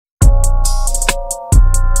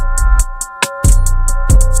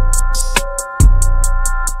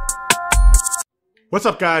What's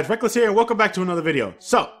up guys, Reckless here and welcome back to another video.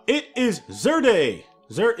 So, it is Xur Day.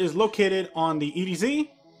 Xur is located on the EDZ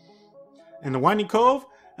in the Winding Cove,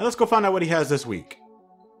 and let's go find out what he has this week.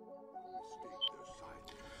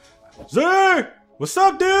 Xur! What's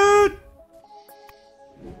up, dude?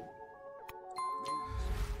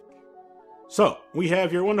 So, we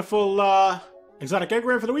have your wonderful exotic egg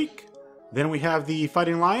rare for the week. Then we have the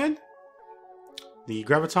Fighting Lion, the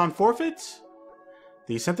Graviton Forfeit,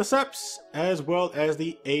 the Syntheseps, as well as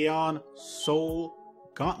the Aeon Soul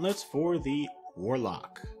Gauntlets for the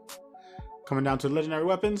Warlock. Coming down to the legendary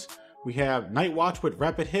weapons, we have Night Watch with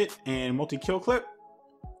Rapid Hit and Multi-Kill Clip,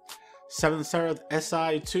 7th Seraph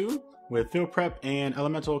SI2 with Field Prep and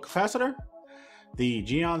Elemental Capacitor, the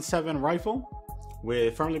Geon 7 Rifle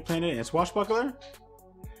with Firmly Planted and Swashbuckler,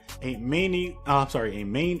 a main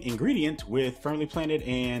ingredient with Firmly Planted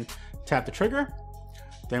and Tap the Trigger.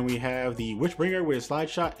 Then we have the Witchbringer with Slide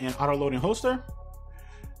Shot and Auto-Loading Holster.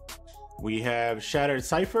 We have Shattered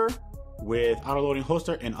Cipher with Auto-Loading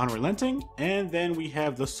Holster and Unrelenting. And then we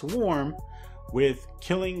have the Swarm with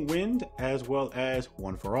Killing Wind as well as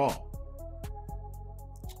One for All.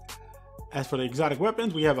 As for the exotic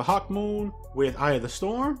weapons, we have a Hawk Moon with Eye of the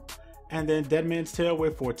Storm. And then Dead Man's Tail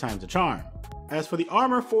with 4 times the Charm. As for the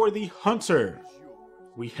armor for the Hunter,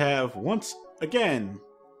 we have once again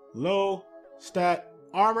low stat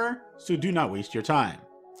armor, so do not waste your time.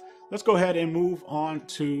 Let's go ahead and move on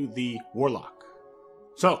to the Warlock.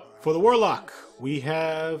 So for the Warlock, we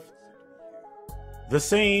have the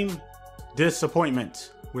same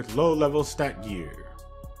disappointment with low level stat gear.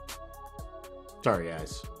 Sorry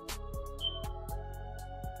guys.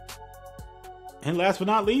 And last but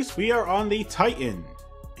not least, we are on the Titan,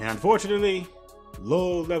 and unfortunately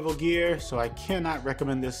low level gear, so I cannot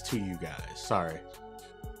recommend this to you guys. Sorry.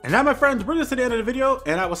 And that, my friends, brings us to the end of the video,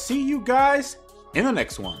 and I will see you guys in the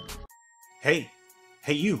next one. Hey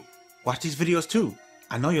you, watch these videos too.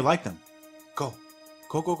 I know you like them. Go.